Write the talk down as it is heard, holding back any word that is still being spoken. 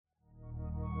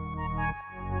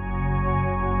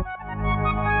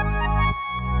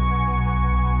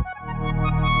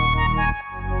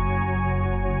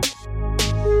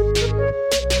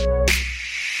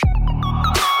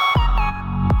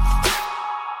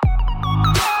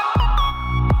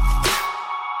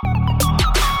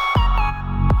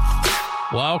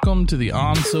Welcome to the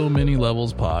On So Many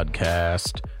Levels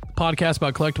podcast. The podcast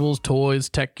about collectibles, toys,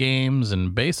 tech games,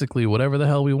 and basically whatever the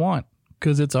hell we want,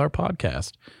 because it's our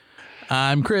podcast.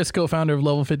 I'm Chris, co-founder of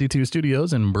Level 52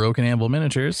 Studios and Broken Anvil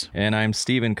Miniatures. And I'm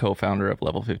Steven, co-founder of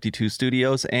Level 52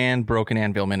 Studios and Broken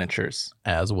Anvil Miniatures.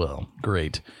 As well.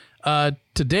 Great.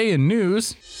 Today in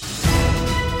news...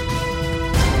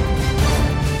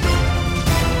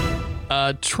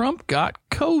 Trump got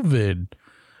COVID,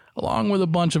 along with a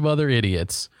bunch of other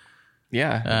idiots.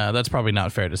 Yeah. That's probably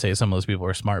not fair to say. Some of those people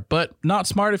are smart, but not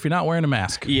smart if you're not wearing a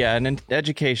mask. Yeah, and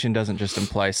education doesn't just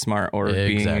imply smart, or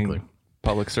Exactly. being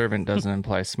public servant doesn't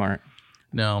imply smart.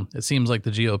 No, it seems like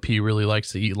the GOP really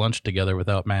likes to eat lunch together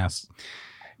without masks.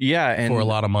 Yeah, and for a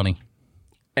lot of money.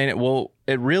 And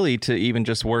it really, to even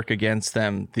just work against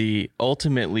them, the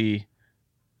ultimately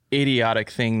idiotic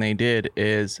thing they did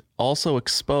is also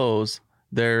expose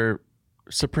their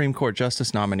Supreme Court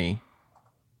justice nominee.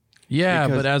 Yeah,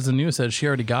 but as the news said, she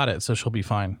already got it, so she'll be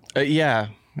fine. Yeah,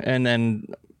 and then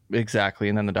exactly,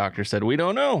 and then the doctor said, we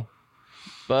don't know.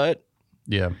 But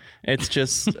yeah, it's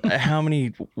just how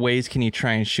many ways can you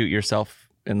try and shoot yourself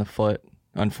in the foot?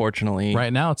 Unfortunately,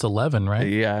 right now it's 11, right?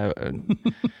 Yeah.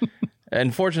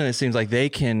 Unfortunately, it seems like they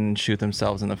can shoot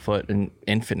themselves in the foot an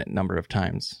infinite number of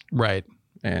times. Right.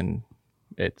 And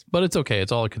but it's okay.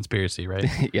 It's all a conspiracy, right?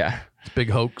 Yeah. It's a big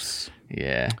hoax.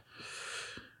 Yeah.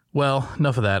 Well,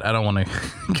 enough of that. I don't want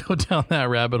to go down that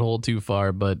rabbit hole too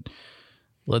far, but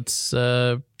let's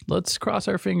cross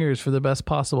our fingers for the best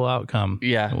possible outcome.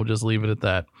 Yeah. We'll just leave it at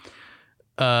that.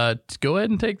 Go ahead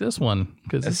and take this one,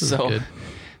 because this is good.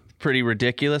 Pretty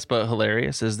ridiculous, but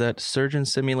hilarious, is that Surgeon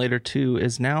Simulator 2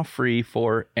 is now free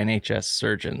for NHS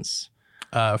surgeons.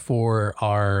 For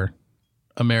our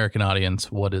American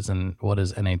audience, what is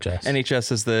NHS?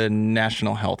 NHS is the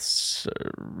National Health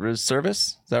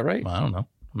Service. Is that right? I don't know.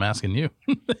 I'm asking you.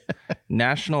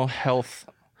 National Health.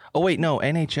 Oh, wait, no.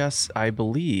 NHS,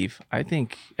 I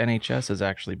think NHS is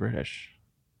actually British.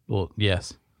 Well,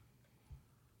 yes.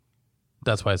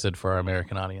 That's why I said for our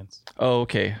American audience. Oh,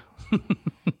 okay.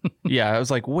 Yeah, I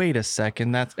was like, wait a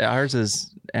second. Ours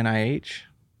is NIH,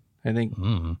 I think.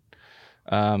 Mm-hmm.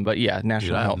 But yeah,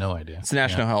 National Health. I have no idea. It's the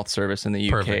National Health Service in the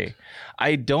UK. Perfect.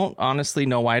 I don't honestly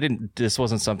know why this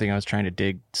wasn't something I was trying to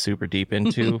dig super deep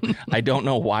into. I don't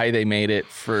know why they made it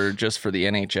just for the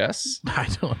NHS. I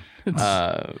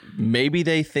don't. Maybe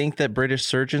they think that British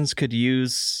surgeons could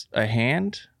use a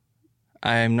hand.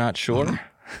 I'm not sure.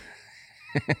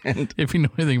 If you know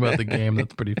anything about the game,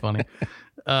 that's pretty funny.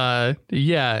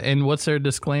 Yeah, and what's their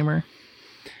disclaimer?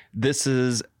 This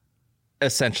is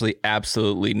essentially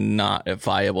absolutely not a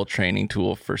viable training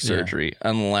tool for surgery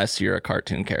unless you're a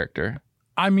cartoon character.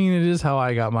 I mean, it is how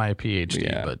I got my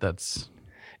PhD, but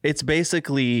it's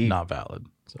basically not valid.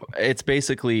 So. It's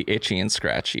basically itchy and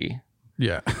scratchy.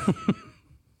 Yeah.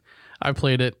 I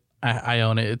played it. I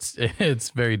own it. It's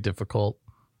very difficult.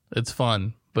 It's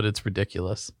fun, but it's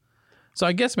ridiculous. So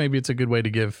I guess maybe it's a good way to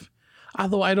give,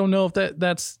 although I don't know if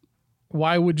that's,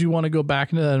 why would you want to go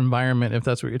back into that environment if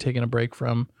that's what you're taking a break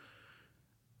from?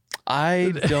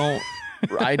 I don't,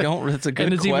 it's a good question.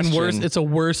 And it's even worse. It's a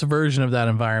worse version of that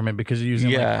environment because you're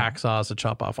using like hacksaws to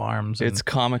chop off arms. It's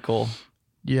comical.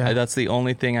 Yeah. That's the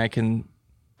only thing I can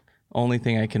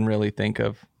really think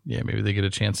of. Yeah. Maybe they get a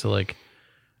chance to like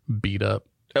beat up.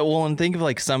 Well, and think of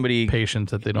like somebody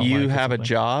patients that they don't. You have a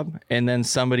job, and then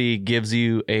somebody gives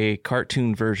you a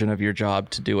cartoon version of your job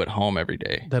to do at home every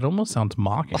day. That almost sounds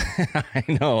mocking. I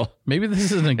know. Maybe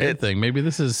this isn't a good thing. Maybe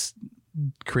this is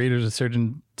creators of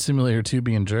Surgeon Simulator 2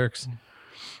 being jerks.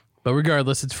 But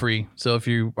regardless, it's free. So if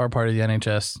you are part of the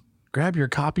NHS, grab your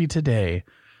copy today.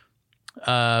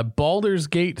 Baldur's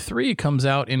Gate 3 comes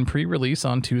out in pre-release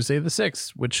on Tuesday the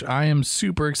 6th, which I am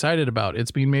super excited about.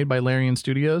 It's being made by Larian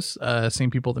Studios, same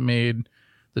people that made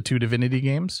the 2 Divinity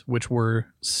games, which were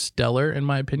stellar in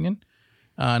my opinion.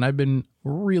 And I've been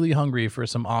really hungry for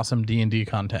some awesome D&D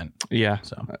content. Yeah,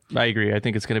 so I agree. I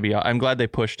think it's going to be... I'm glad they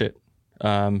pushed it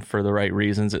for the right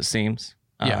reasons, it seems.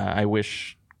 Yeah. I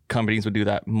wish companies would do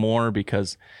that more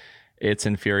because... It's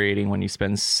infuriating when you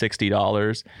spend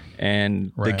 $60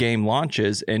 and the game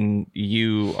launches and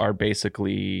you are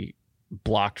basically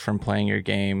blocked from playing your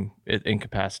game. It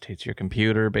incapacitates your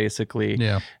computer basically.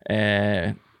 Yeah.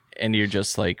 And you're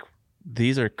just like,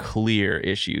 these are clear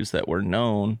issues that were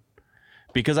known,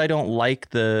 because I don't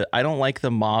like the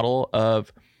model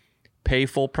of pay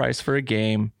full price for a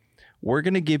game. We're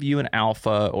going to give you an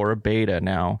alpha or a beta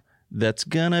now that's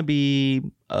going to be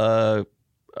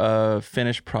a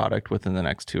finished product within the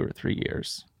next 2 or 3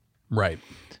 years. Right.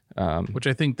 Which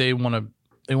I think they want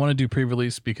to they want to do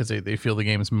pre-release because they feel the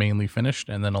game is mainly finished,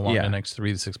 and then along Yeah. the next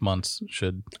 3 to 6 months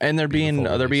should. And they're being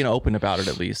full release. open about it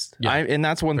at least. Yeah, And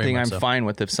that's one very thing I'm much so. fine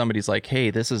with. If somebody's like, "Hey,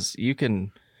 this is you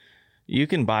can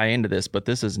buy into this, but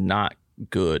this is not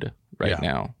good right Yeah.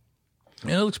 now."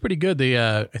 And it looks pretty good. They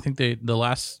I think the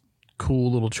last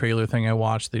cool little trailer thing I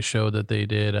watched, they showed that they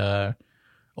did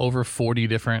over 40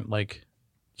 different like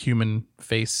human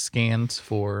face scans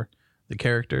for the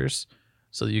characters,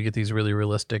 so that you get these really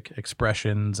realistic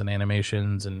expressions and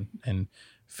animations and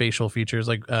facial features.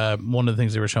 Like one of the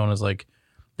things they were showing is like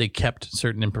they kept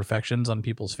certain imperfections on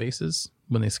people's faces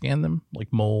when they scanned them,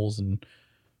 like moles and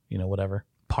whatever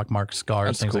pockmarks, scars,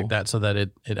 That's things cool. like that, so that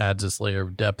it adds this layer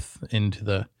of depth into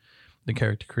the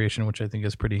character creation, which I think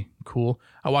is pretty cool.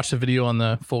 I watched a video on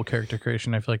the full character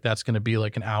creation. I feel like that's going to be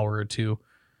like an hour or two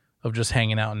of just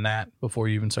hanging out in that before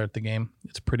you even start the game.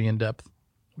 It's pretty in depth,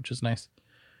 which is nice.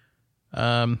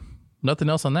 Nothing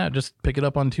else on that. Just pick it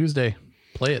up on Tuesday,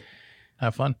 play it,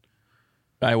 have fun.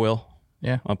 I will.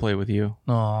 Yeah. I'll play with you.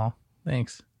 Aw,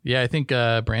 thanks. Yeah, I think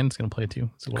Brandon's going to play it too.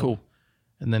 So Cool.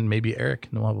 And then maybe Eric,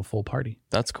 and we'll have a full party.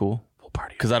 That's cool. Full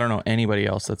party. Because I don't know anybody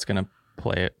else that's gonna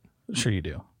play it. Sure you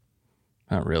do.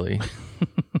 Not really.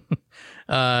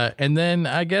 And then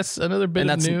I guess another bit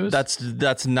And of news.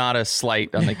 that's not a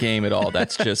slight on the game at all.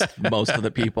 That's just most of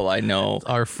the people I know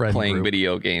our friend playing group.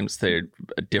 video games. They're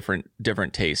a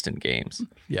different taste in games.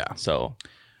 Yeah. So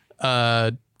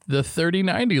The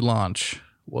 3090 launch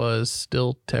was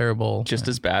still terrible. just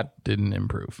as bad. Didn't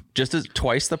improve. Just as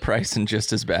twice the price and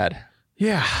just as bad.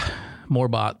 Yeah. More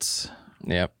bots.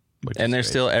 Yep. Which And is there's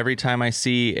great. still every time I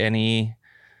see any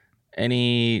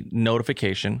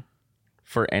notification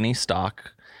for any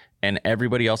stock, and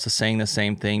everybody else is saying the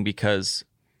same thing, because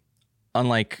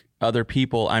unlike other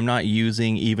people, I'm not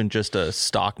using even just a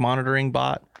stock monitoring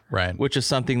bot, Right. which is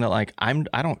something that like I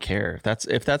don't care.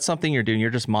 If that's something you're doing, you're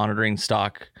just monitoring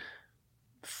stock,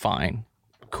 fine,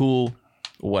 cool,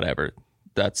 whatever.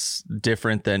 That's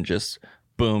different than just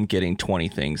boom getting 20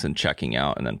 things and checking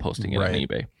out and then posting it on Right.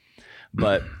 eBay.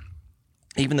 But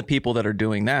even the people that are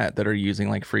doing that are using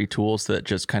like free tools that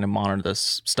just kind of monitor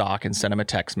this stock and send them a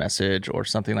text message or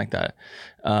something like that.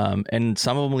 And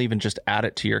some of them will even just add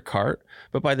it to your cart.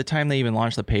 But by the time they even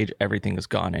launch the page, everything is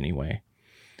gone anyway.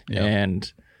 Yeah.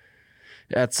 And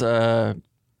that's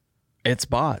it's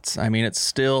bots. I mean, it's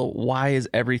still, why is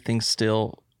everything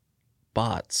still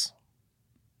bots?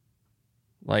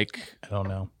 Like, I don't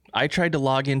know. I tried to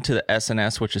log into the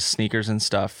SNS, which is Sneakers and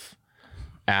Stuff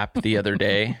app, the other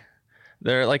day.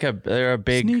 They're a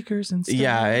big Sneakers and stuff.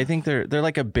 yeah. I think they're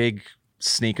like a big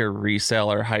sneaker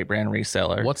reseller, hype brand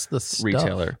reseller. What's the stuff?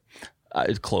 retailer?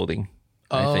 It's clothing.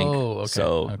 I think okay.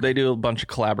 so. Okay. They do a bunch of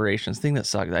collaborations. Thing that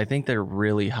sucks. I think they're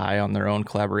really high on their own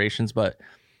collaborations, but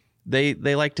they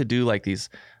like to do like these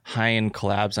high end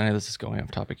collabs. I know this is going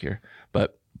off topic here,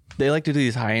 but they like to do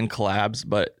these high end collabs.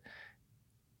 But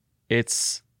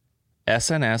it's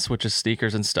SNS, which is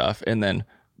Sneakers and Stuff, and then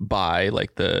by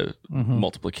like the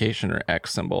multiplication or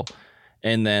X symbol,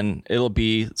 and then it'll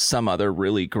be some other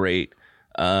really great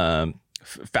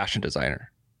fashion designer.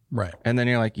 Right. And then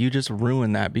you're like, you just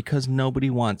ruined that because nobody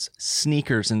wants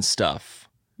Sneakers and Stuff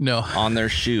No. on their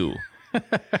shoe.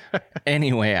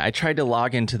 Anyway, I tried to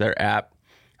log into their app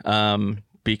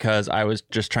because I was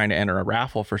just trying to enter a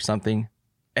raffle for something,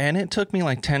 and it took me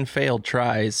like 10 failed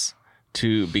tries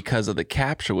because of the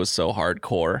CAPTCHA was so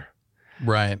hardcore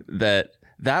Right.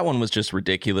 that one was just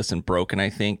ridiculous and broken, I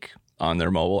think, on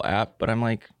their mobile app. But I'm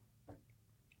like,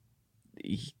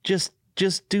 just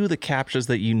do the CAPTCHAs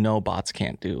that you know bots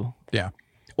can't do. Yeah.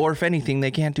 Or if anything,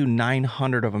 they can't do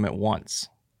 900 of them at once.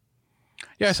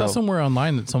 Yeah. I saw So- somewhere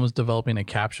online that someone's developing a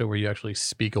CAPTCHA where you actually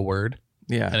speak a word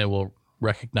Yeah. and it will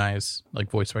recognize like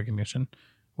voice recognition,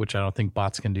 which I don't think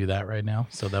bots can do that right now.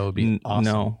 So that would be awesome.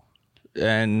 No.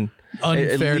 And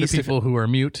Unfair to least if- people who are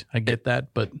mute. I get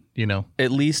that, but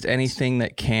at least anything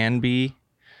that can be,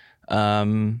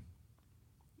 anything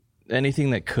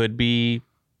that could be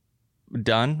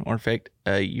done or faked,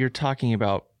 you're talking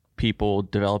about people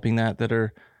developing that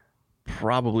are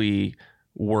probably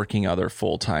working other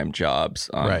full-time jobs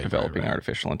on developing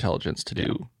artificial intelligence to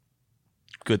do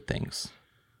good things.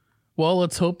 well,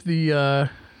 let's hope the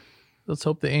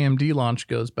AMD launch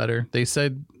goes better. They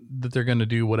said that they're going to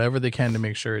do whatever they can to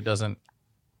make sure it doesn't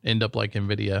end up like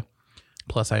Nvidia.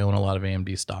 Plus, I own a lot of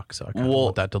AMD stock, so I kind of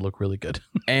want that to look really good.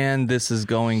 And this is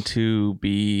going to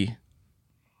be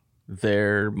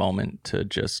their moment to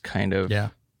just kind of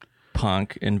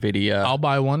punk Nvidia. I'll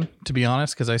buy one, to be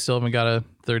honest, because I still haven't got a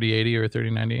 3080 or a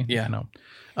 3090. Yeah. No.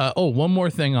 One more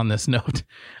thing on this note.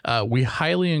 We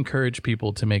highly encourage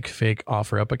people to make fake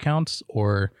OfferUp accounts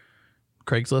or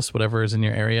Craigslist, whatever is in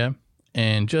your area,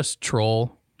 and just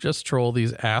troll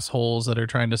these assholes that are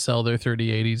trying to sell their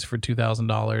 3080s for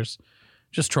 $2,000.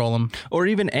 Just troll them. Or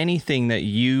even anything that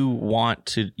you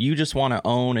just want to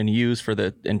own and use for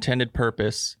the intended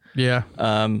purpose. Yeah.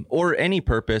 Or any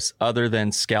purpose other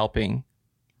than scalping.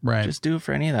 Right. Just do it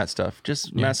for any of that stuff.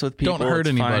 Just mess with people. Don't hurt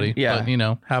anybody. Fine. Yeah.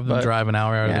 But, have them drive an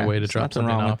hour out of their way to drop something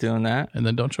wrong off. With doing that. And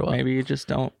then don't show up. Maybe you just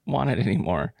don't want it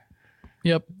anymore.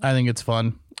 Yep. I think it's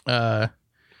fun.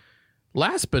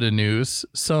 Last bit of news.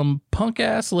 Some punk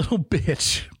ass little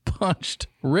bitch punched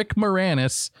Rick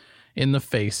Moranis in the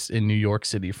face in New York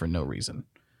City for no reason.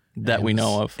 That we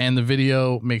know of. And the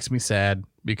video makes me sad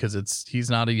because he's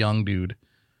not a young dude.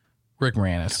 Rick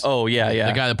Moranis. Oh, yeah.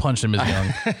 The guy that punched him is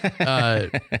young.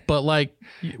 But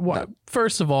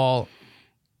first of all,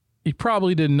 he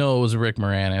probably didn't know it was Rick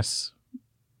Moranis.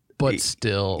 But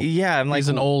still. Yeah. I'm like, he's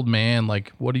an old man.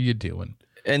 Like, what are you doing?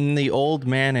 And the old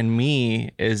man in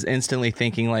me is instantly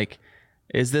thinking like,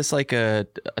 is this like a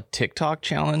TikTok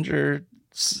challenge or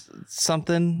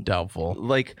something? Doubtful.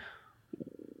 Like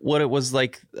what it was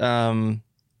like.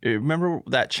 Remember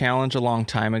that challenge a long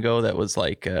time ago that was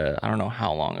like, I don't know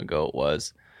how long ago it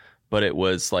was, but it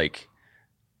was like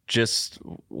just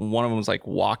one of them was like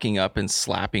walking up and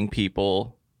slapping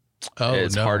people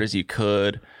as hard as you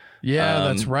could. Yeah,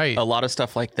 that's right. A lot of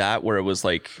stuff like that where it was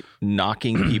like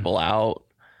knocking people out.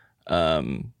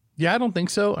 Yeah, I don't think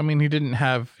so. I mean,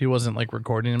 he wasn't like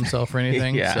recording himself or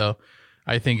anything. Yeah. So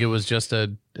I think it was just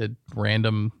a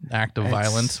random act of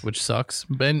violence, which sucks.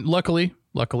 But luckily,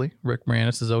 Rick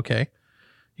Moranis is okay.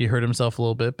 He hurt himself a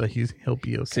little bit, but he'll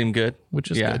be okay. Seemed good, which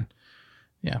is good.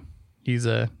 Yeah, he's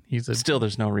a still.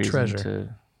 There's no reason treasure.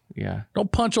 to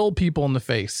Don't punch old people in the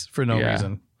face for no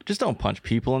reason. Just don't punch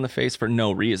people in the face for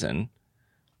no reason.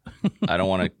 I don't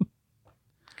want to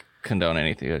condone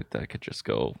anything that could just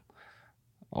go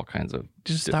all kinds of.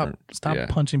 Just stop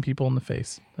punching people in the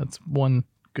face. That's one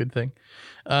good thing.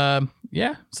 So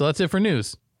that's it for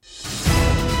news.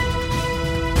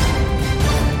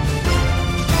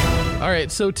 All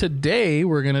right, so today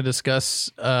we're going to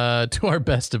discuss, to our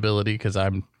best ability, because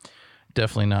I'm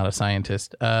definitely not a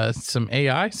scientist, some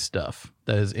AI stuff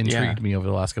that has intrigued me over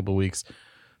the last couple of weeks.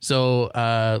 So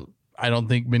I don't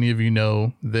think many of you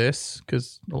know this,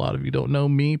 because a lot of you don't know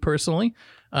me personally,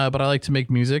 but I like to make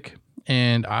music.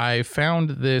 And I found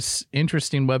this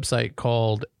interesting website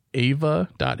called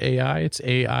Aiva.ai. It's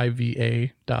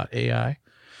AIVA.ai.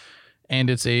 And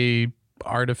it's a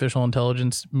artificial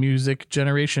intelligence music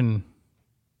generation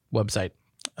website.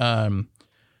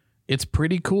 It's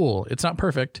pretty cool. It's not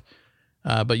perfect,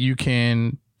 but you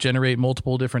can generate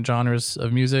multiple different genres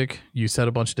of music. You set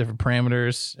a bunch of different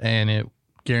parameters, and it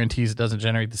guarantees it doesn't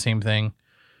generate the same thing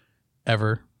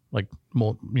ever, like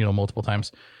multiple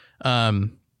times.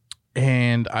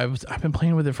 And I've been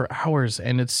playing with it for hours,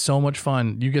 and it's so much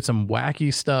fun. You get some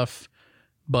wacky stuff,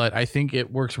 but I think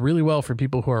it works really well for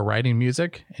people who are writing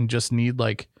music and just need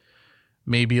like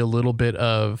maybe a little bit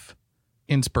of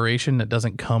inspiration that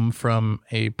doesn't come from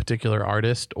a particular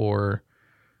artist or,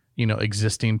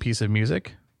 existing piece of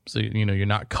music. So, you're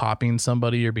not copying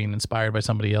somebody, you're being inspired by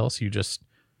somebody else. You're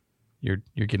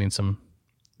getting some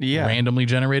randomly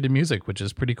generated music, which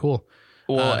is pretty cool.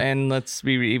 Well, and let's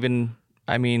be even,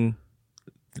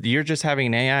 you're just having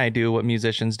an AI do what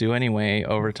musicians do anyway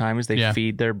over time is they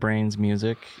feed their brains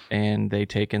music and they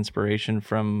take inspiration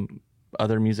from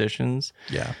other musicians.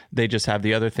 Yeah. They just have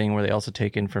the other thing where they also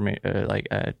take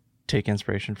take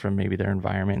inspiration from maybe their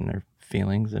environment and their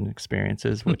feelings and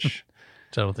experiences, which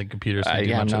I don't think computers can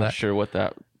do much I'm of not that. sure what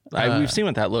that we've seen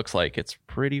what that looks like. It's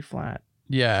pretty flat.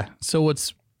 Yeah. So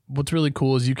what's really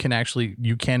cool is you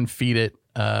can feed it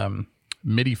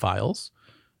MIDI files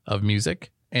of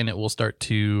music, and it will start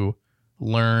to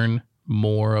learn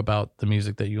more about the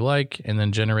music that you like and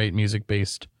then generate music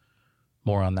based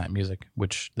more on that music,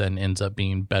 which then ends up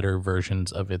being better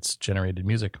versions of its generated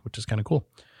music, which is kind of cool.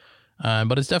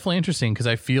 But it's definitely interesting because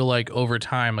I feel like over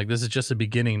time, like this is just the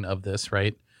beginning of this,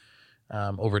 right?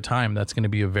 Over time, that's going to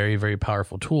be a very, very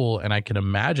powerful tool. And I can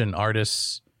imagine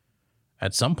artists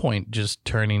at some point just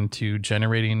turning to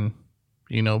generating,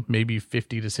 maybe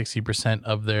 50 to 60%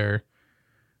 of their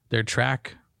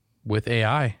track with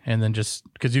AI. And then just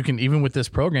because you can, even with this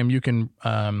program, you can,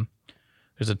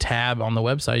 there's a tab on the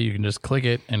website. You can just click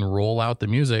it and roll out the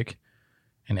music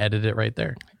and edit it right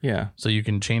there. Yeah. So you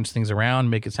can change things around,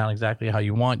 make it sound exactly how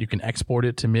you want. You can export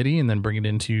it to MIDI and then bring it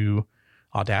into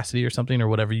Audacity or something or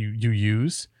whatever you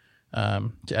use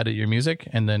to edit your music,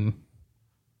 and then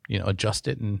adjust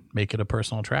it and make it a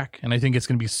personal track. And I think it's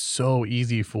going to be so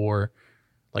easy for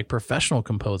like professional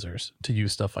composers to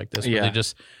use stuff like this. Where Yeah.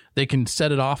 they can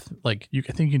set it off. Like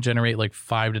I think you can generate like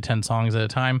 5 to 10 songs at a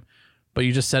time, but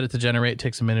you just set it to generate. It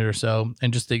takes a minute or so,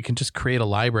 and they can just create a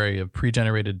library of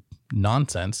pre-generated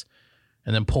nonsense,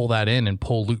 and then pull that in and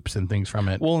pull loops and things from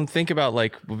it. Well, and think about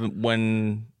like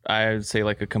when I would say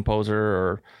like a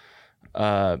composer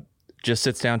or just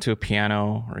sits down to a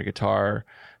piano or a guitar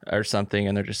or something,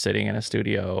 and they're just sitting in a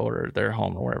studio or their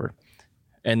home or wherever,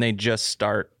 and they just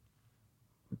start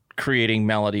creating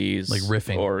melodies, like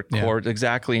riffing or chords,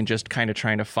 exactly, and just kind of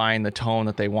trying to find the tone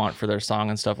that they want for their song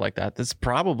and stuff like that. This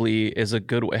probably is a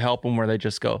good way, help them where they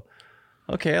just go,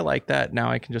 okay, I like that. Now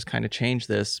I can just kind of change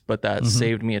this, but that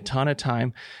saved me a ton of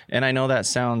time. And I know that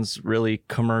sounds really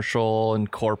commercial and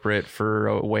corporate for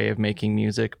a way of making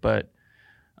music, but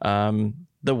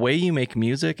the way you make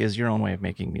music is your own way of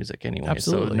making music anyway.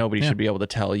 Absolutely. So nobody should be able to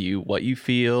tell you what you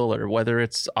feel or whether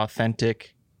it's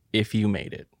authentic if you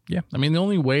made it. Yeah. I mean, the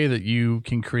only way that you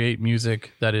can create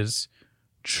music that is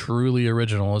truly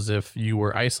original is if you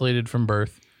were isolated from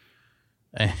birth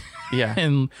and, Yeah.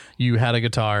 and you had a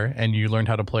guitar and you learned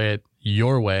how to play it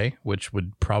your way, which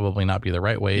would probably not be the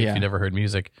right way if you never heard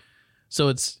music. So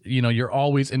it's, you're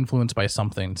always influenced by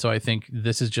something. So I think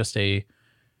this is just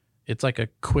it's like a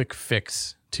quick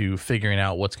fix to figuring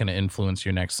out what's going to influence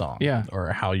your next song,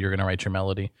 or how you're going to write your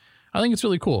melody. I think it's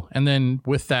really cool. And then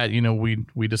with that,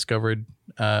 we discovered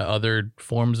other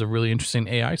forms of really interesting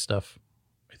AI stuff.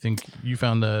 I think you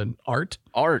found the art.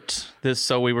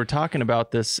 So we were talking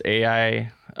about this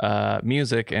AI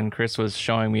music, and Chris was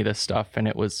showing me this stuff, and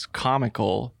it was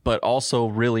comical, but also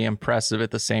really impressive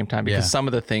at the same time, because some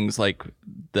of the things like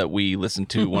that we listened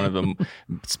to, one of them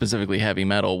specifically heavy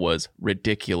metal, was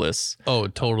ridiculous. Oh,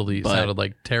 it totally sounded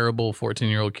like terrible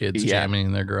 14-year-old kids jamming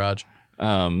in their garage.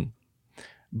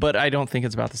 But I don't think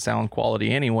it's about the sound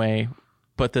quality anyway.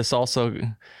 But this also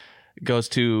goes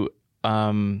to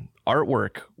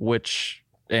artwork, which,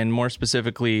 and more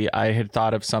specifically, I had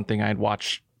thought of something I had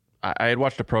watched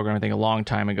a program, I think a long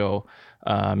time ago,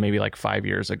 maybe like 5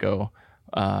 years ago,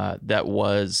 that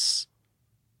was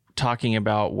talking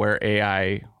about where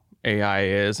AI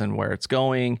is and where it's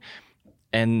going.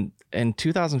 And in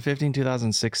 2015,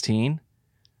 2016,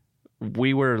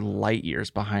 we were light years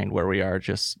behind where we are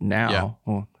just now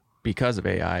because of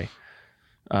AI.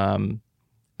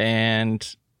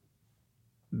 And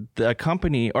the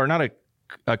company, or not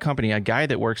a company, a guy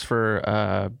that works for,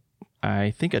 I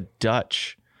think a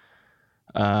Dutch,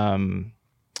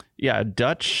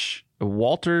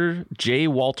 Walter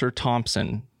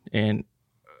Thompson, and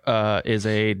is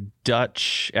a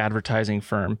Dutch advertising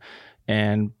firm,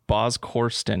 and Boz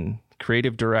Korsten,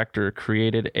 creative director,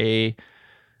 created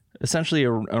essentially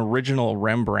an original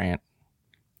Rembrandt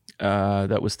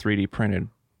that was 3D printed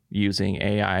using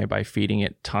AI by feeding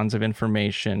it tons of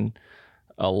information,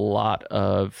 a lot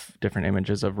of different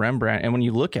images of Rembrandt. And when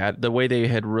you look at the way they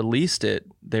had released it,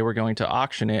 they were going to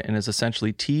auction it and is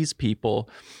essentially tease people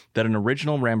that an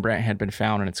original Rembrandt had been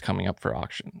found and it's coming up for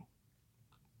auction.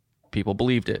 People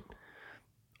believed it.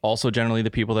 Also, generally,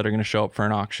 the people that are going to show up for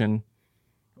an auction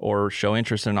or show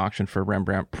interest in an auction for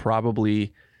Rembrandt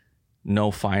probably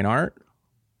know fine art.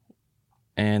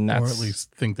 And that's, or at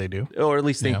least think they do.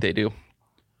 They do.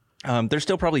 They're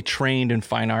still probably trained in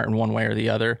fine art in one way or the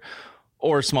other,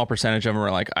 or a small percentage of them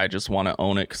are like, I just want to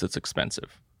own it because it's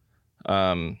expensive.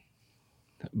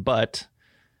 But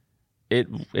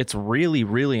it's really,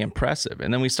 really impressive.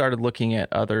 And then we started looking at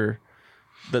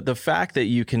the fact that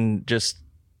you can just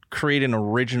create an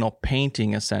original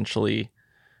painting essentially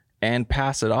and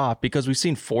pass it off, because we've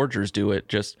seen forgers do it,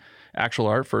 just actual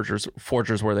art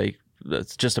forgers where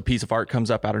it's just a piece of art comes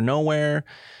up out of nowhere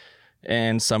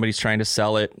and somebody's trying to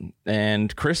sell it,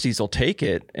 and Christie's will take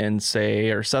it and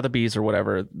say, or Sotheby's or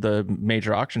whatever the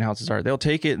major auction houses are, they'll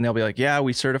take it and they'll be like, yeah,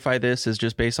 we certify this as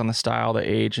just based on the style, the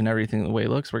age, and everything, the way it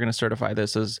looks. We're going to certify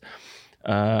this as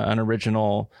an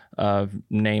original,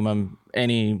 name them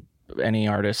any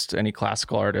artist, any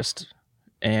classical artist.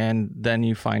 And then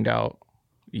you find out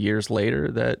years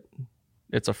later that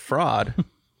it's a fraud.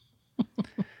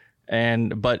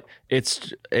 But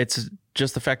it's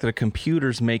just the fact that a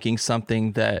computer's making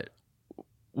something that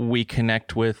we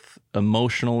connect with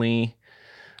emotionally.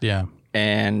 Yeah.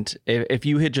 And if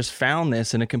you had just found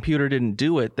this and a computer didn't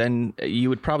do it, then you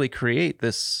would probably create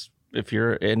this, if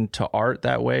you're into art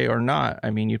that way or not. I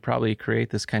mean, you'd probably create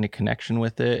this kind of connection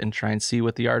with it and try and see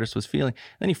what the artist was feeling.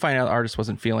 Then you find out the artist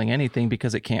wasn't feeling anything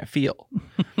because it can't feel.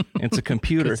 It's a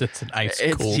computer. It's an ice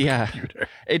cold computer.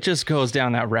 It just goes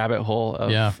down that rabbit hole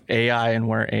of AI and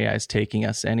where AI is taking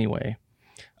us anyway.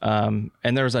 And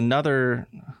there's another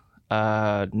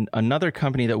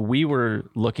company that we were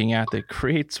looking at that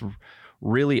creates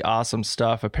really awesome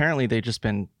stuff. Apparently they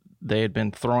had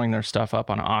been throwing their stuff up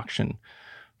on auction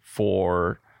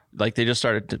for, like, they just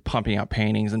started pumping out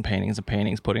paintings,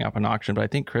 putting up on auction. But I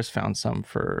think Chris found some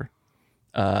for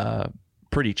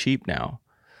pretty cheap now.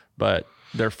 But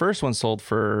their first one sold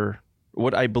for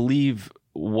what I believe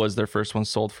was their first one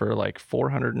sold for like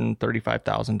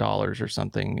 $435,000 or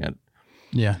something.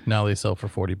 Yeah, now they sell for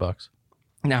 $40.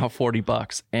 Now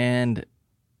 $40, and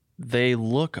they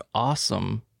look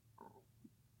awesome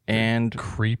and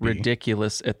creepy,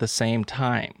 ridiculous at the same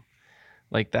time.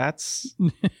 Like, that's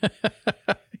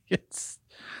it's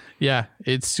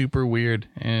super weird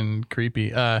and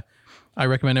creepy. I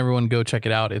recommend everyone go check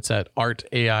it out. It's at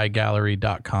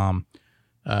artaigallery.com.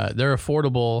 They're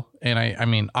affordable, and I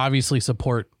mean, obviously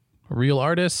support real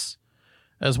artists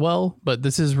as well, but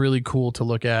this is really cool to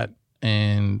look at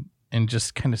and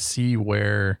just kind of see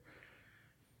where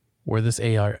this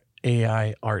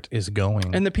AI art is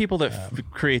going. And the people that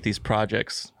create these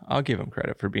projects, I'll give them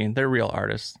credit for they're real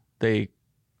artists.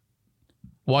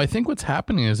 Well, I think what's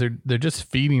happening is they're just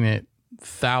feeding it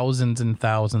thousands and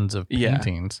thousands of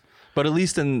paintings. But at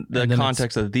least in the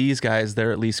context of these guys,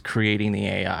 they're at least creating the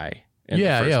AI.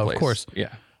 Of course.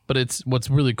 Yeah. But what's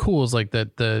really cool is like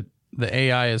that the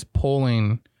AI is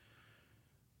pulling,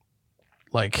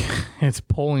 like, it's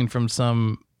pulling from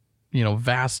some,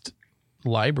 vast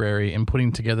library and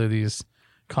putting together these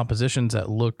compositions that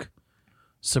look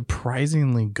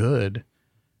surprisingly good.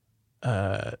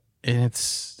 And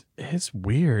it's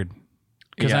weird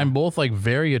because I'm both like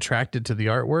very attracted to the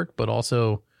artwork, but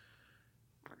also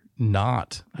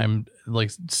not. I'm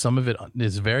like, some of it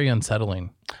is very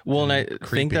unsettling. Well, and I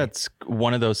think that's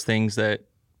one of those things that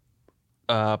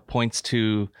points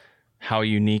to how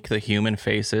unique the human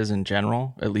face is in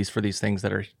general, at least for these things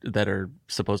that are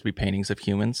supposed to be paintings of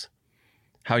humans,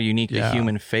 how unique the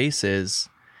human face is.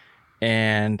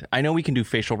 And I know we can do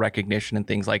facial recognition and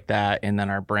things like that, and then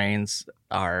our brains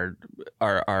are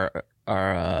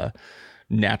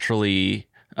naturally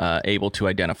able to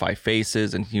identify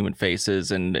faces and human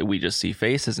faces, and we just see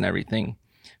faces and everything.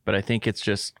 But I think it's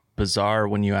just bizarre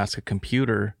when you ask a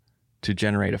computer to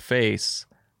generate a face.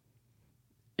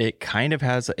 It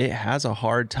has a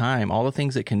hard time. All the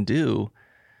things it can do,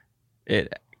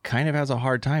 it kind of has a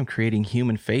hard time creating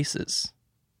human faces.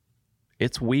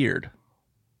 It's weird.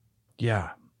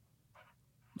 Yeah.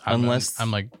 Unless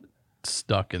I'm like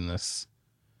stuck in this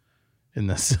and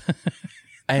this it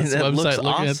website looks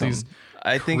looking awesome.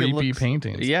 at these creepy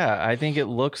paintings. Yeah, I think it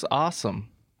looks awesome.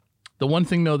 The one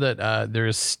thing though that there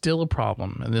is still a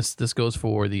problem, and this goes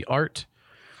for the art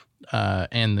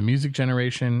and the music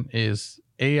generation, is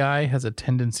AI has a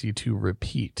tendency to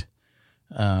repeat.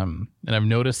 And I've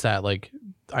noticed that, like,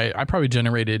 I probably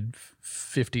generated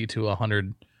 50 to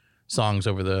 100 songs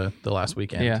over the last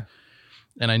weekend. Yeah.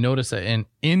 And I noticed that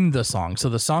in the song, so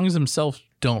the songs themselves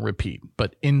don't repeat,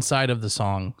 but inside of the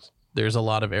songs, there's a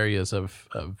lot of areas of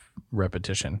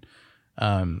repetition.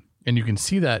 And you can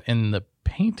see that in the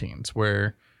paintings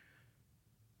where,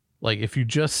 like, if you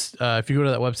just, if you go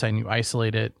to that website and you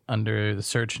isolate it under the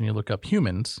search and you look up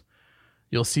humans,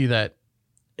 you'll see that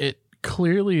it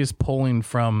clearly is pulling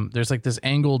from, there's like this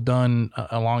angle done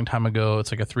a long time ago.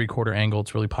 It's like a 3/4 angle.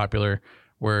 It's really popular,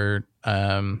 where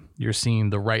you're seeing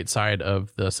the right side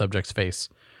of the subject's face,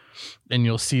 and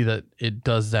you'll see that it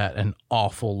does that an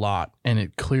awful lot, and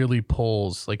it clearly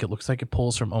pulls, like, it looks like it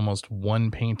pulls from almost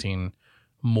one painting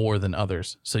more than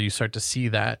others. So you start to see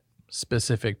that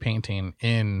specific painting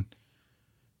in,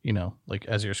 like,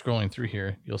 as you're scrolling through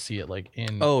here, you'll see it like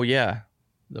in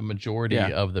the majority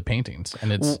of the paintings.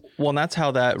 And it's and that's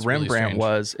how that Rembrandt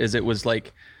really it was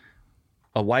like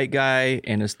a white guy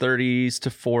in his 30s to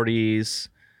 40s,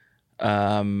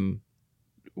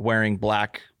 wearing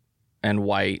black and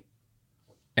white,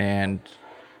 and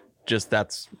just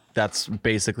that's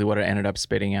basically what it ended up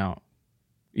spitting out.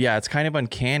 Yeah, it's kind of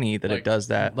uncanny that it does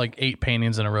that. Like 8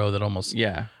 paintings in a row that almost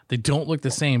they don't look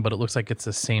the same, but it looks like it's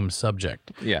the same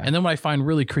subject. Yeah. And then what I find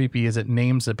really creepy is it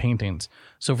names the paintings.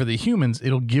 So for the humans,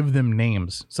 it'll give them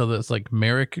names. So that's like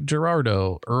Merrick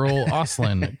Gerardo, Earl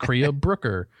Oslin, Crea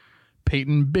Brooker,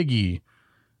 Peyton Biggie,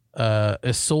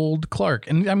 Isolde Clark.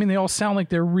 And I mean, they all sound like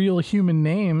they're real human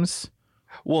names.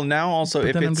 Well, now also,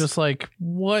 but then I'm just like,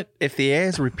 what? If the AI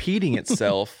is repeating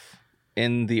itself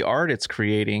in the art it's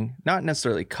creating, not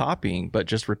necessarily copying, but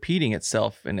just repeating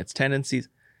itself and its tendencies,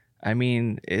 I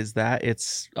mean, is that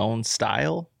its own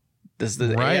style? Does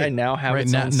the AI now have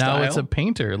its own style? Now it's a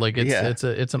painter. Like,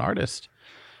 it's an artist.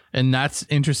 And that's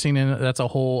interesting, and that's a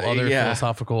whole other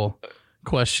philosophical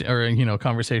question or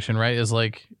conversation, right? Is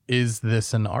like, is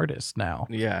this an artist now?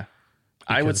 Yeah.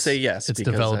 Because I would say yes. It's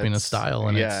developing a style,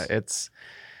 and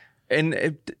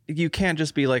And you can't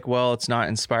just be like, well, it's not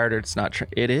inspired or it's not.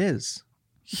 It is.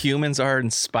 Humans are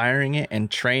inspiring it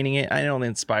and training it. I know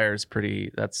inspire is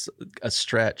that's a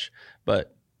stretch,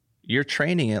 but you're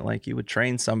training it like you would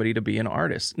train somebody to be an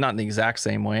artist. Not in the exact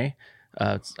same way.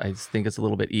 I think it's a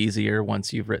little bit easier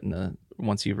once you've written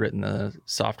the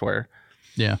software.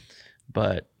 Yeah.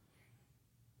 But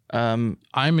I'm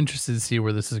interested to see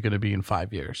where this is going to be in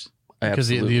 5 years.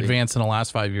 Because absolutely. the advance in the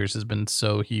last 5 years has been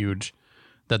so huge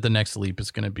that the next leap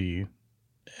is going to be,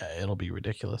 it'll be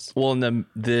ridiculous. Well, and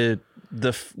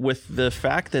with the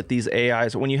fact that these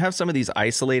AIs, when you have some of these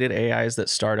isolated AIs that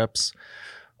startups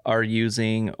are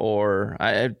using, or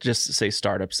I just say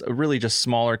startups, really just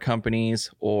smaller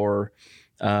companies, or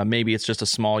maybe it's just a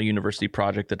small university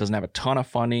project that doesn't have a ton of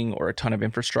funding or a ton of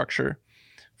infrastructure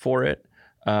for it.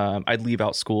 I'd leave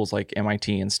out schools like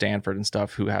MIT and Stanford and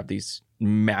stuff who have these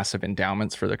massive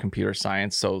endowments for their computer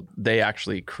science. So they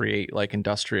actually create like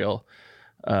industrial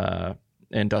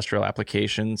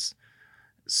applications.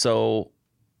 So,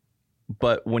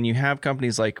 but when you have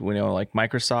companies like, like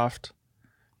Microsoft,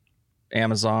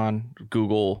 Amazon,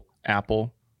 Google,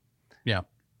 Apple, yeah,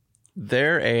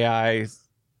 their AI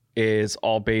is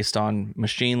all based on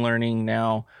machine learning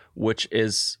now, which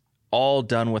is all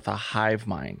done with a hive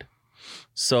mind.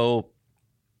 So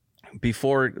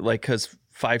before, like, because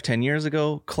 5-10 years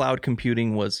ago, cloud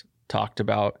computing was talked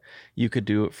about. You could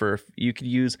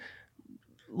use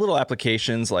little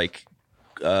applications like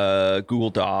Google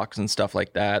Docs and stuff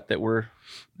like that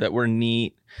were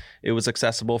neat. It was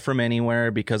accessible from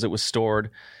anywhere because it was stored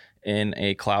in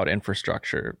a cloud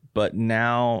infrastructure. But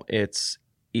now it's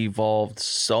evolved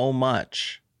so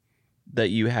much that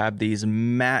you have these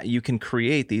you can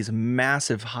create these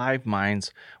massive hive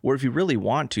minds where if you really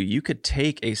want to, you could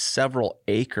take a several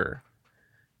acre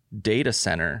data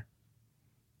center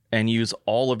and use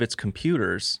all of its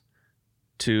computers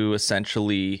to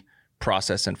essentially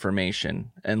process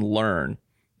information and learn.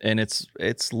 And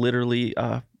it's literally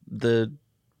the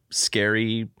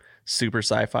scary super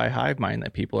sci-fi hive mind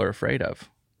that people are afraid of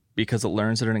because it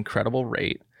learns at an incredible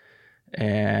rate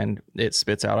and it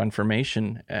spits out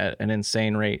information at an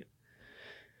insane rate.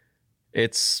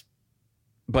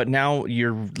 But now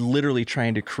you're literally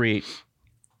trying to create.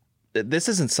 This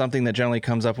isn't something that generally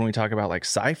comes up when we talk about like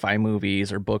sci-fi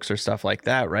movies or books or stuff like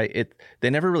that, right? They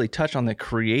never really touch on the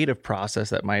creative process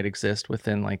that might exist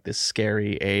within like this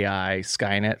scary AI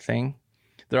Skynet thing.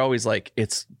 They're always like, they're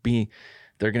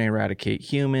going to eradicate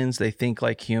humans. They think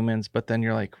like humans, but then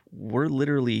you're like,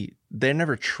 they're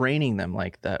never training them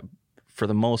like that for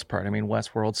the most part. I mean,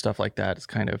 Westworld, stuff like that is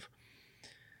kind of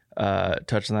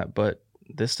touching that, but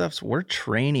this we're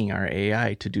training our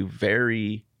AI to do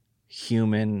very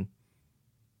human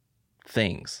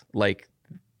things like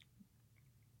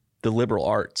the liberal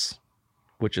arts,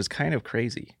 which is kind of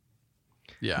crazy.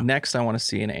 Yeah. Next, I want to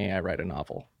see an AI write a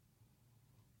novel.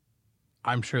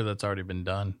 I'm sure that's already been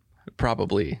done.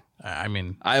 Probably. I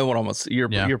mean, I would almost.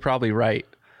 You're probably right.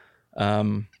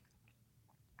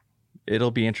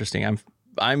 It'll be interesting.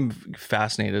 I'm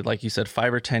fascinated. Like you said,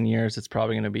 5 or 10 years, it's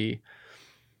probably going to be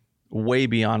way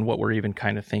beyond what we're even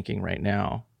kind of thinking right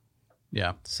now.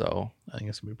 Yeah. So I think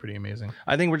it's going to be pretty amazing.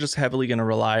 I think we're just heavily going to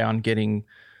rely on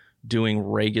doing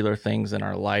regular things in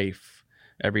our life,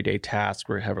 everyday tasks.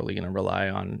 We're heavily going to rely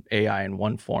on AI in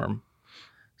one form.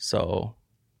 So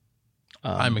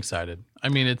I'm excited. I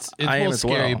mean, it's both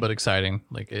scary, but exciting.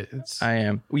 Like I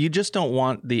am. You just don't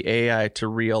want the AI to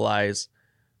realize.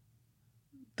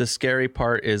 The scary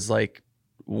part is like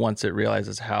once it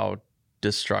realizes how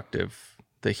destructive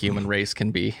the human race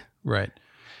can be. Right.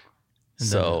 And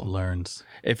so it learns.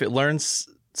 If it learns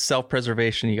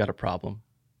self-preservation, you got a problem.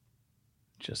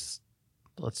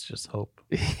 Let's just hope.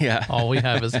 Yeah. All we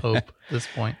have is hope at this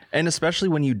point. And especially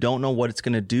when you don't know what it's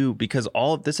going to do, because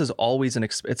all of this is always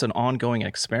it's an ongoing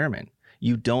experiment.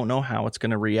 You don't know how it's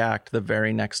going to react the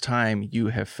very next time you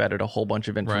have fed it a whole bunch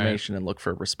of information and look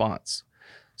for a response.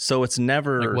 So it's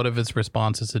never like, what if its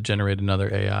response is to generate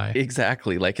another AI?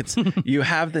 Exactly. Like it's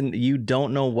you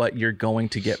don't know what you're going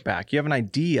to get back. You have an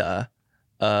idea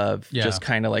of just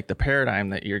kind of like the paradigm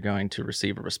that you're going to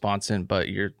receive a response in, but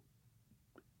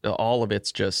all of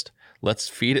it's just let's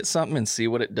feed it something and see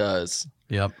what it does.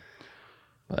 Yep.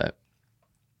 But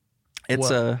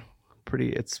it's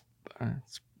it's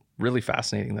really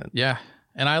fascinating that. Yeah.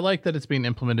 And I like that it's being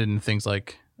implemented in things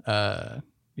like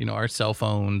our cell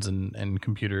phones and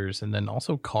computers, and then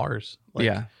also cars. Like,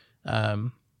 yeah.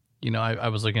 I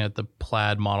was looking at the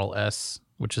Plaid Model S,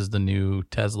 which is the new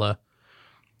Tesla,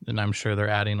 and I'm sure they're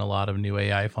adding a lot of new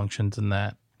AI functions in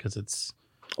that because it's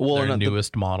their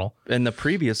newest model. And the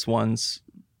previous ones,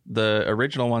 the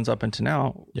original ones up until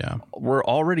now were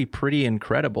already pretty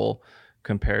incredible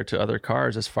compared to other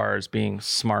cars as far as being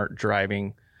smart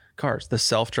driving cars. The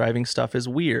self-driving stuff is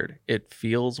weird. It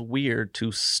feels weird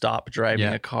to stop driving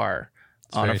a car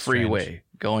on a freeway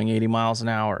going 80 miles an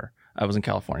hour. I was in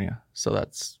California, so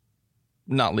that's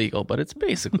not legal, but it's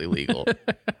basically legal.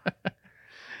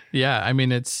 Yeah, I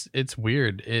mean it's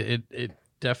weird. It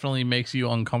definitely makes you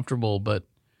uncomfortable, but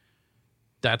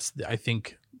that's, I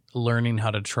think, learning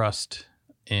how to trust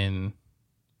in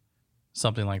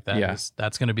something like that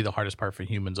that's going to be the hardest part for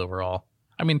humans overall.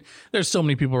 I mean, there's so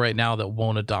many people right now that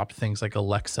won't adopt things like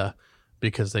Alexa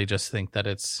because they just think that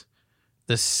it's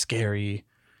this scary,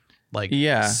 like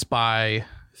spy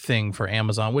thing for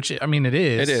Amazon, which, I mean, it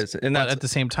is. It is. And but at the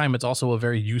same time, it's also a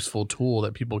very useful tool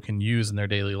that people can use in their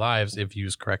daily lives if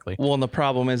used correctly. Well, and the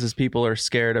problem is people are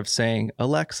scared of saying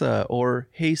Alexa or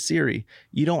Hey Siri.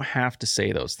 You don't have to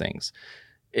say those things.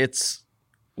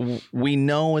 We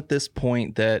know at this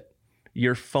point that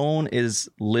your phone is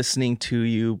listening to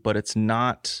you, but it's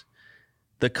not,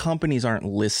 the companies aren't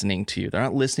listening to you. They're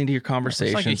not listening to your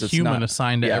conversations. It's like a human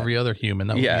assigned to every other human.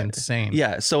 That would be insane.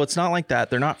 Yeah. So it's not like that.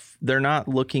 They're not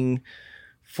looking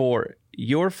for,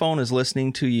 your phone is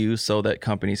listening to you so that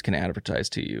companies can advertise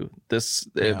to you.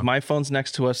 If my phone's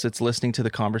next to us, it's listening to the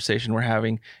conversation we're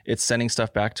having. It's sending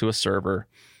stuff back to a server.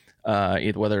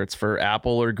 Whether it's for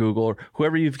Apple or Google or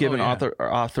whoever you've given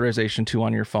authorization to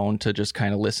on your phone to just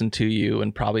kind of listen to you,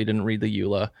 and probably didn't read the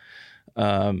EULA.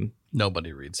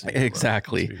 Nobody reads it.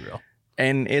 Exactly. Let's be real.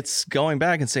 And it's going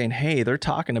back and saying, hey, they're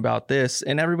talking about this,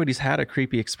 and everybody's had a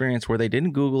creepy experience where they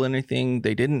didn't Google anything.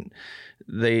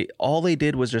 All they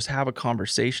did was just have a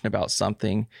conversation about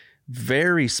something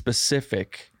very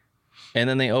specific. And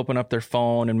then they open up their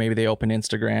phone, and maybe they open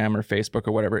Instagram or Facebook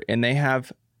or whatever, and they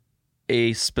have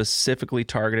a specifically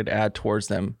targeted ad towards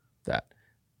them.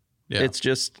 It's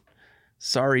just,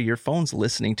 sorry, your phone's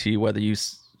listening to you whether you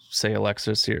say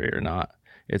Alexa, Siri or not.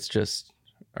 It's just,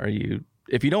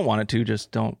 if you don't want it to,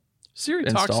 just don't. Siri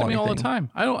talks to me all the time.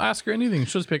 I don't ask her anything.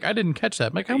 She'll just pick, I didn't catch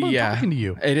that. I'm like, I'm not talking to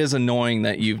you. It is annoying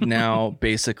that you've now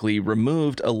basically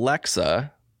removed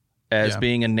Alexa as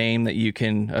being a name that you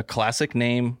can, a classic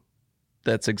name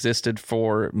that's existed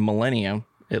for millennium,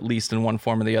 at least in one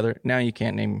form or the other. Now you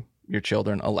can't name your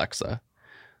children Alexa.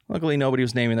 Luckily, nobody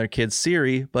was naming their kids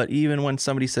Siri, but even when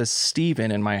somebody says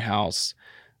Steven in my house,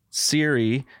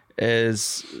 Siri,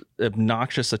 as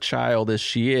obnoxious a child as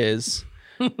she is,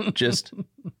 just,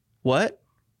 what?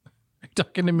 Are you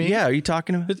talking to me? Yeah, are you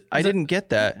talking to me? I didn't get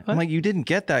that. What? I'm like, you didn't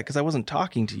get that because I wasn't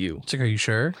talking to you. It's like, are you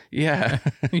sure? Yeah.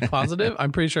 Are you positive?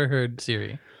 I'm pretty sure I heard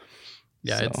Siri.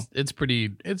 Yeah, so. it's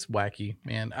wacky,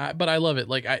 man. But I love it.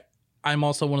 Like, I'm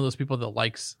also one of those people that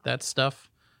likes that stuff.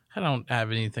 I don't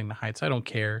have anything to hide, so I don't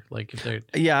care. Like, if they're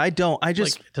I don't. I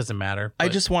just it doesn't matter. I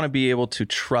just want to be able to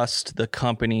trust the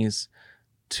companies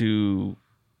to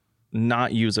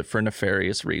not use it for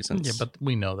nefarious reasons. Yeah, but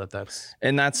we know that's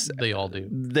they all do.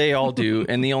 They all do,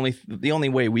 and the only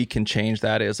way we can change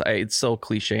that is it's so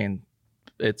cliche, and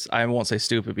I won't say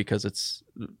stupid because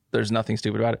there's nothing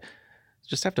stupid about it.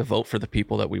 Just have to vote for the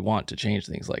people that we want to change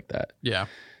things like that. Yeah,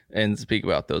 and speak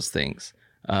about those things.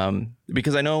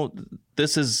 Because I know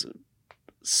this is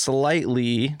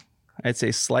slightly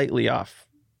off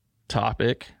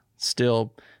topic,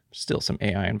 still some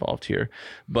AI involved here,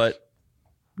 but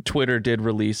Twitter did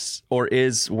release, or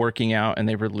is working out, and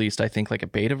they released, I think, like a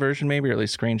beta version maybe, or at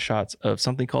least screenshots of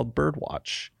something called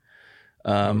Birdwatch,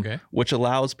 which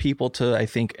allows people to, I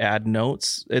think, add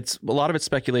notes. It's a lot of it's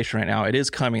speculation right now. It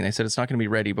is coming. They said it's not going to be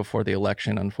ready before the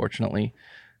election, unfortunately.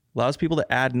 Allows people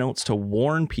to add notes to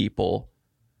warn people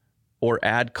or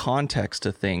add context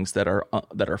to things that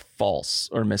are false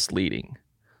or misleading.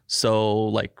 So,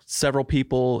 like, several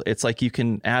people, it's like you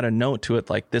can add a note to it,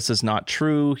 like, this is not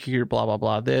true here, blah blah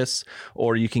blah, this,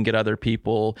 or you can get other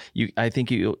people. I think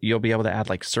you'll be able to add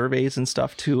like surveys and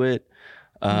stuff to it.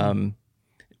 But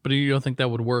you don't think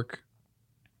that would work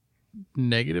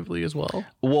negatively as well?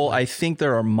 Well, I think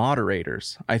there are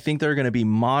moderators. I think there are going to be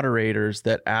moderators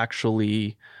that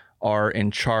actually are in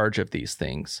charge of these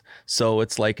things. So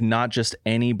it's like not just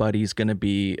anybody's going to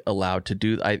be allowed to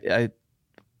do.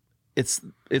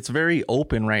 It's very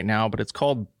open right now, but it's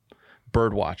called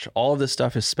Birdwatch. All of this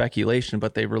stuff is speculation,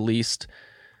 but they released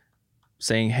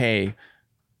saying, "Hey,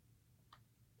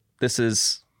 this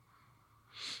is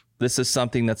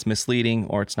something that's misleading,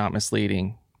 or it's not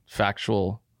misleading,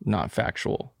 factual, not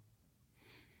factual."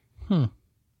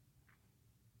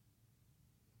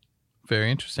 Very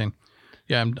interesting.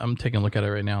 Yeah, I'm taking a look at it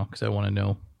right now because I want to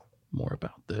know more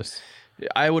about this.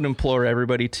 I would implore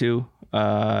everybody to,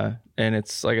 and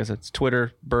it's like I said, it's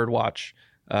Twitter, Birdwatch.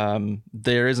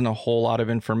 There isn't a whole lot of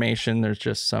information. There's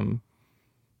just some,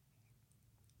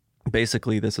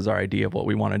 basically this is our idea of what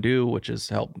we want to do, which is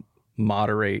help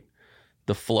moderate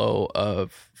the flow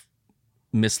of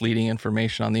misleading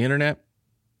information on the internet.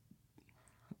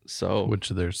 So, which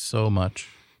there's so much.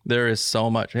 There is so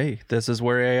much. Hey, this is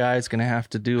where AI is going to have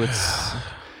to do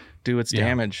its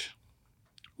damage.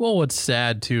 Well, what's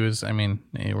sad too is, I mean,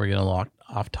 we're getting a lot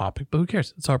off topic, but who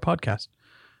cares? It's our podcast.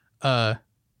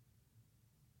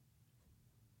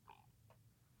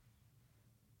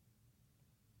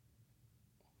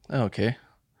 Okay.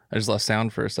 I just lost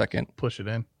sound for a second. Push it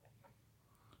in.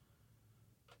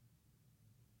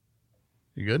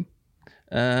 You good?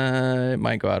 It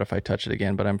might go out if I touch it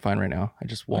again, but I'm fine right now. I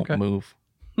just won't move.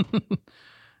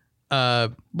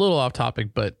 Little off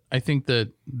topic, but I think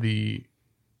that the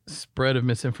spread of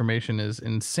misinformation is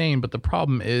insane. But the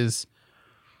problem is,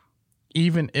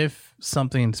 even if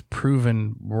something's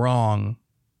proven wrong,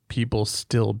 people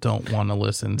still don't want to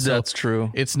listen. So that's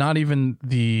true. It's not even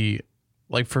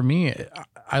like for me,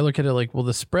 I look at it like, well,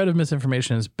 the spread of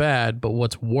misinformation is bad, but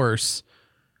what's worse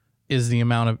is the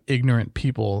amount of ignorant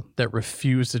people that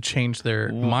refuse to change their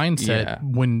mindset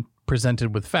when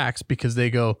presented with facts, because they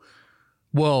go,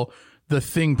 well, the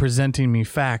thing presenting me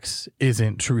facts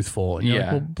isn't truthful. And you're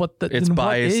like, well, it's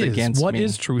biased against me. What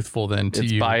is truthful then to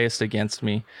you? It's biased against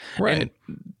me. Right.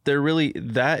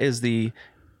 And that is the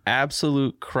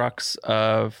absolute crux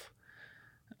of,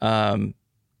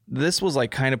 this was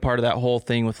like kind of part of that whole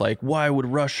thing with like, why would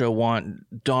Russia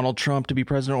want Donald Trump to be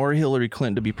president or Hillary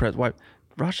Clinton to be president? Why?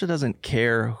 Russia doesn't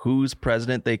care who's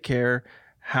president. They care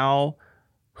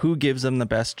who gives them the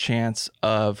best chance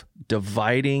of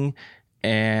dividing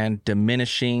and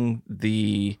diminishing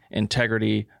the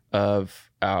integrity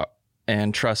of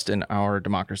and trust in our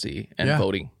democracy and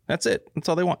voting. That's it. That's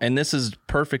all they want. And this is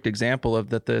perfect example of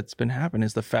that's been happening,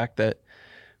 is the fact that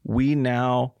we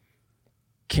now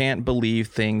can't believe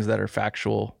things that are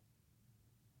factual.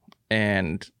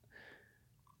 And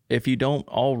if you don't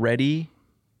already,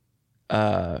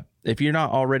 if you're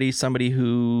not already somebody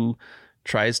who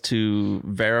tries to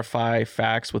verify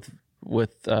facts with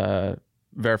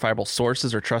verifiable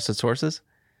sources or trusted sources,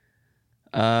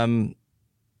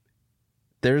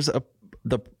 there's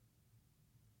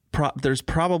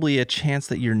probably a chance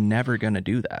that you're never going to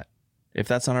do that, if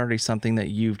that's not already something that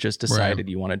you've just decided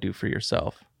you want to do for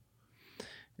yourself.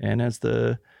 And as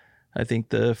I think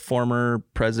the former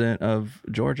president of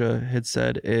Georgia had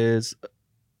said, is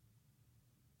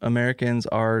Americans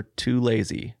are too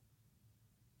lazy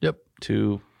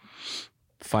to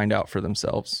find out for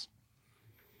themselves.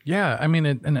 Yeah, I mean,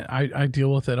 I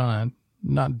deal with it on a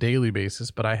not daily basis,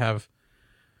 but I have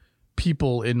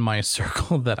people in my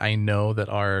circle that I know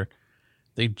that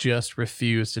they just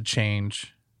refuse to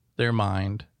change their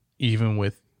mind, even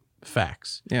with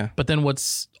facts. Yeah. But then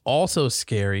what's also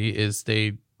scary is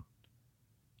they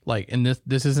like, and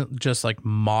this isn't just like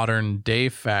modern day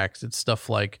facts. It's stuff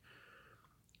like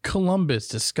Columbus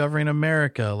discovering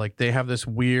America. Like they have this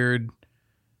weird,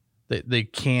 they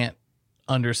can't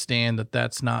understand that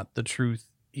that's not the truth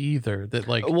either. That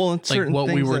like, like what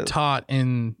we were taught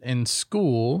in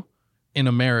school in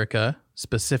America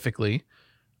specifically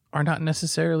are not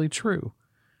necessarily true.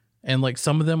 And like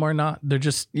some of them are not, they're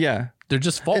just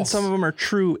false. And some of them are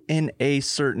true in a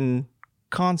certain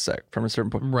concept from a certain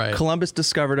point. Right. Columbus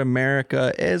discovered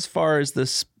America as far as the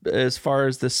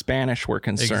Spanish were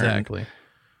concerned. Exactly.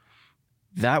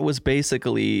 That was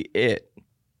basically it.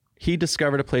 He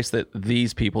discovered a place that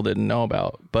these people didn't know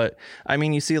about. But I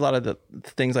mean, you see a lot of the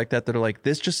things like that are like,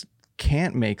 this just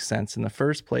can't make sense in the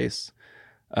first place.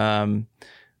 But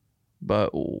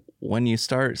when you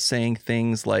start saying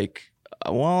things like,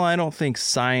 well, I don't think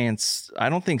scientists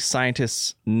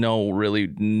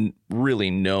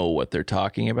really know what they're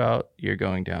talking about, you're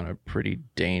going down a pretty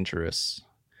dangerous.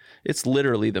 It's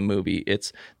literally the movie.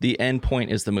 It's the end point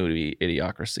is the movie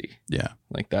Idiocracy. Yeah.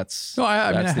 Like that's, no,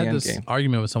 I mean, I had this game.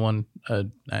 argument with someone,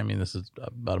 I mean, this is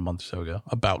about a month or so ago,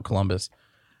 about Columbus,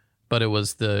 but it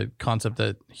was the concept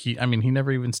that he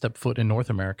never even stepped foot in North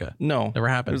America. No, never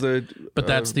happened. But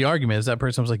that's the argument, is that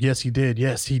person was like, yes, he did.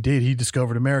 Yes, he did. He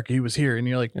discovered America. He was here. And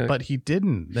you're like, but he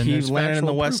didn't. Then he landed in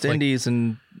the West Indies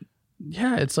and.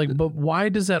 Yeah, it's like, but why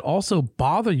does that also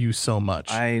bother you so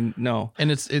much? I know.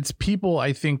 And it's people,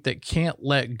 I think, that can't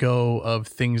let go of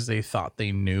things they thought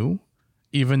they knew,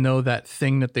 even though that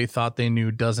thing that they thought they knew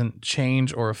doesn't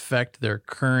change or affect their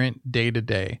current day to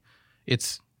day.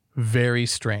 It's very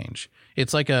strange.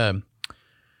 It's like in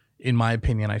my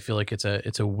opinion, I feel like it's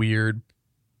a weird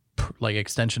like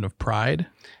extension of pride.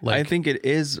 Like, I think it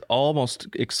is almost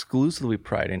exclusively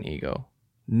pride and ego.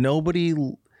 Nobody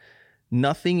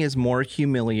nothing is more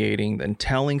humiliating than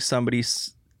telling somebody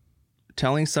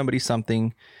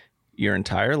something your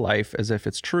entire life as if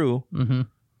it's true,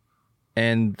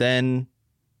 and then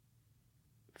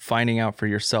finding out for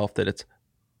yourself that it's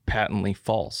patently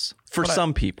false for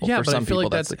some people. Yeah, for but some I feel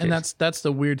people, like that's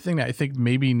the weird thing that I think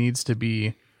maybe needs to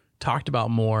be talked about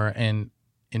more. And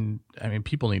I mean,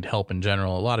 people need help in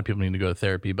general. A lot of people need to go to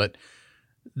therapy, but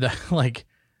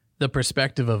the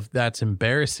perspective of that's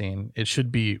embarrassing.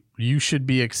 You should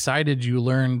be excited you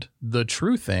learned the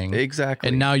true thing. Exactly.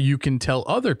 And now you can tell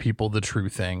other people the true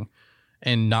thing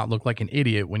and not look like an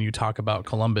idiot when you talk about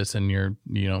Columbus and your,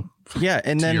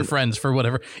 and then your friends for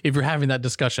whatever. If you're having that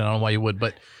discussion, I don't know why you would,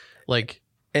 but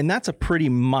and that's a pretty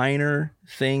minor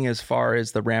thing as far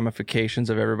as the ramifications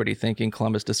of everybody thinking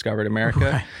Columbus discovered America.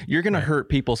 Right. You're going to hurt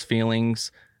people's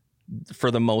feelings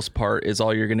for the most part is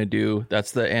all you're going to do.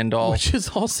 That's the end all. Which is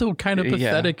also kind of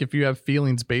pathetic if you have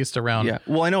feelings based around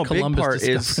Well, I know Columbus a big part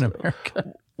is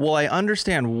America. Well, I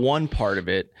understand one part of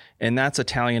it, and that's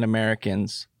Italian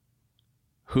Americans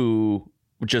who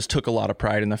just took a lot of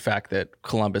pride in the fact that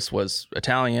Columbus was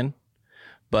Italian.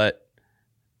 But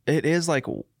it is like,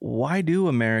 why do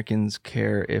Americans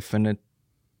care if an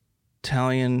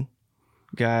Italian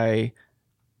guy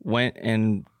went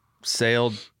and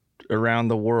sailed around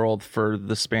the world for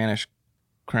the Spanish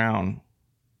crown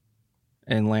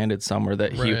and landed somewhere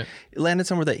that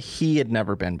he had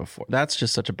never been before? That's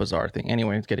just such a bizarre thing.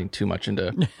 Anyway, it's getting too much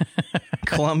into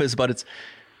Columbus, but it's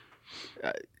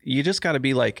you just got to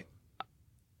be like,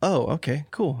 oh, okay,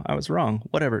 cool, I was wrong,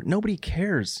 whatever. Nobody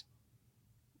cares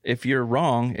if you're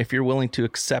wrong, if you're willing to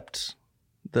accept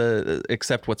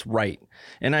what's right.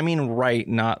 And I mean right,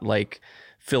 not like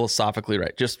philosophically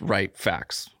right, just right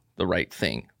facts, the right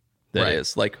thing. That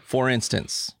is, like, for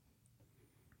instance,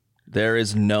 there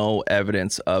is no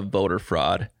evidence of voter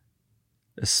fraud,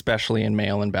 especially in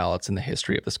mail-in ballots, in the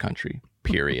history of this country.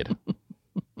 Period.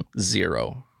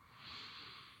 Zero.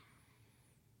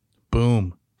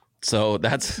 Boom. So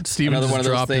that's Steven another just one of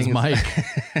those dropped things.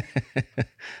 his mic.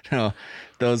 No,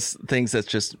 those things that's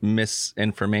just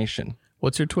misinformation.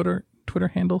 What's your Twitter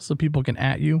handle so people can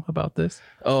 @ you about this?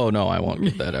 Oh, no, I won't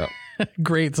give that up.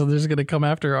 Great. So they're just going to come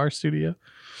after our studio?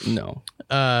 No.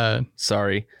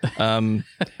 Sorry.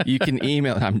 You can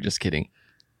email. I'm just kidding.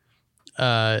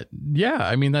 Yeah.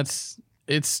 I mean,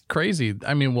 it's crazy.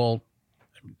 I mean, well,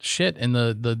 shit. In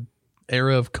the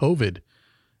era of COVID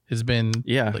has been,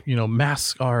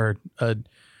 masks are,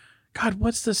 God,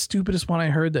 what's the stupidest one I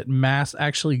heard that masks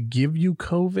actually give you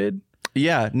COVID?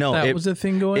 Yeah, no, that was a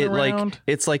thing going around.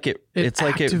 It's like it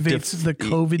activates the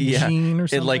COVID gene or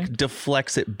something. It like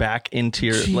deflects it back into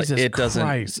your. Jesus it doesn't.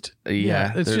 Christ.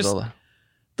 Yeah, it's just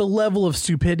the level of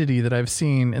stupidity that I've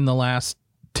seen in the last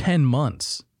 10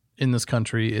 months in this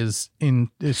country it's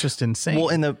just insane. Well,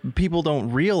 and the people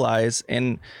don't realize,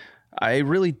 and I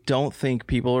really don't think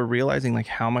people are realizing like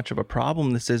how much of a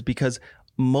problem this is, because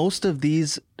most of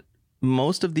these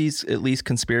at least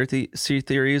conspiracy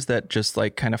theories that just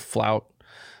like kind of flout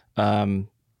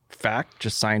fact,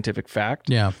 just scientific fact.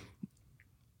 Yeah.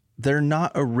 They're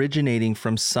not originating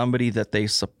from somebody that they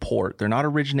support. They're not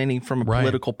originating from a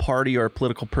political party or a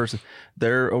political person.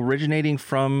 They're originating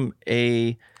from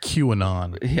a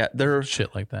QAnon. Yeah, they're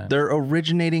shit like that. They're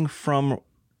originating from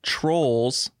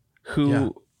trolls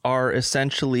who are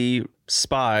essentially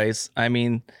spies. I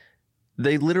mean,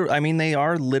 they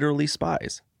are literally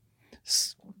spies.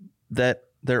 That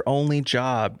their only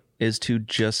job is to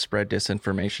just spread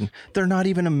disinformation. They're not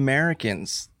even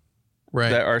Americans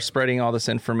that are spreading all this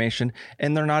information,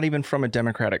 and they're not even from a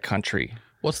democratic country.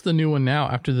 What's the new one now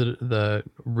after the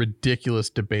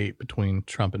ridiculous debate between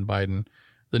Trump and Biden?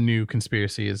 The new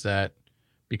conspiracy is that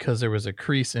because there was a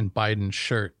crease in Biden's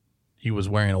shirt, he was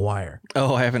wearing a wire.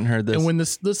 Oh, I haven't heard this. And when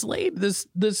this lady,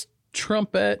 this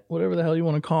Trumpette, whatever the hell you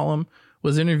want to call him,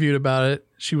 was interviewed about it,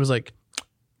 she was like,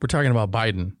 we're talking about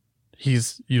Biden.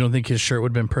 You don't think his shirt would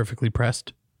have been perfectly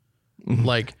pressed?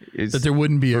 Like that there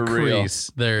wouldn't be a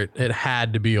crease there. It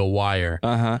had to be a wire.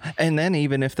 And then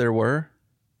even if there were,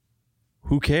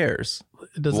 who cares?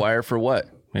 Wire for what?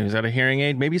 Maybe he's got a hearing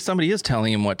aid. Maybe somebody is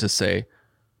telling him what to say.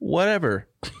 Whatever.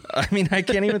 I mean, I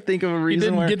can't even think of a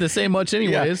reason. He didn't get to say much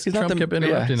anyways. Yeah, Trump kept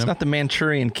interrupting him. He's not the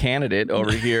Manchurian candidate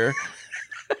over here.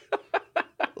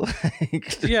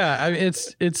 Yeah, I mean,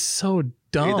 it's so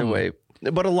dumb. Either way.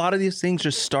 But a lot of these things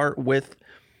just start with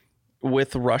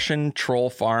Russian troll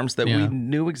farms that we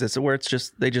knew existed, where it's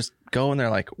just they just go and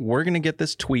they're like, we're gonna get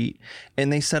this tweet,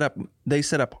 and they set up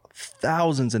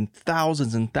thousands and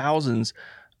thousands and thousands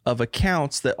of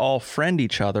accounts that all friend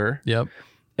each other. Yep.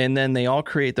 And then they all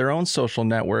create their own social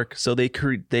network. So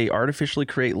they artificially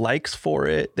create likes for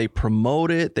it. They promote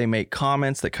it. They make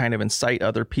comments that kind of incite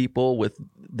other people with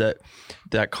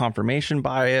that confirmation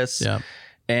bias. Yeah.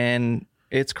 And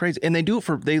it's crazy. And they do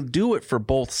it for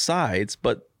both sides,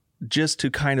 but just to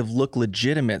kind of look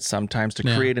legitimate sometimes, to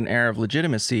create an air of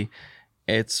legitimacy.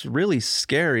 It's really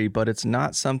scary, but it's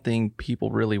not something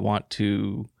people really want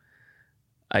to,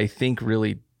 I think,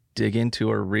 really dig into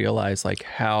or realize like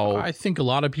how. I think a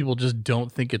lot of people just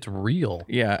don't think it's real.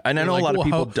 Yeah. And I know a lot of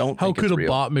people don't think it's real. How could a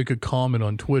bot make a comment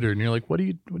on Twitter? And you're like, what are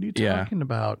you talking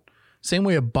about? Same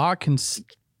way a bot can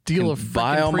steal a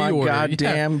freaking pre-order. My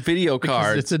goddamn video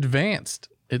card. It's advanced.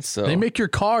 They make your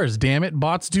cars, damn it.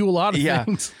 Bots do a lot of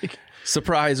things.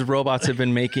 Surprise, robots have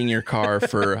been making your car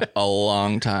for a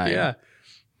long time.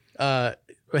 Yeah.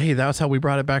 Hey, that's how we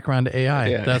brought it back around to AI.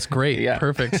 Yeah. That's great. Yeah.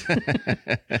 Perfect.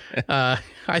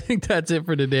 I think that's it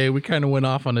for today. We kind of went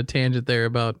off on a tangent there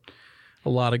about a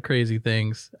lot of crazy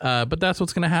things. But that's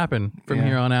what's going to happen from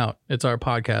here on out. It's our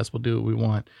podcast. We'll do what we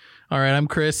want. All right. I'm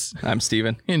Chris. I'm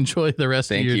Steven. Enjoy the rest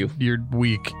of your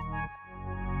week.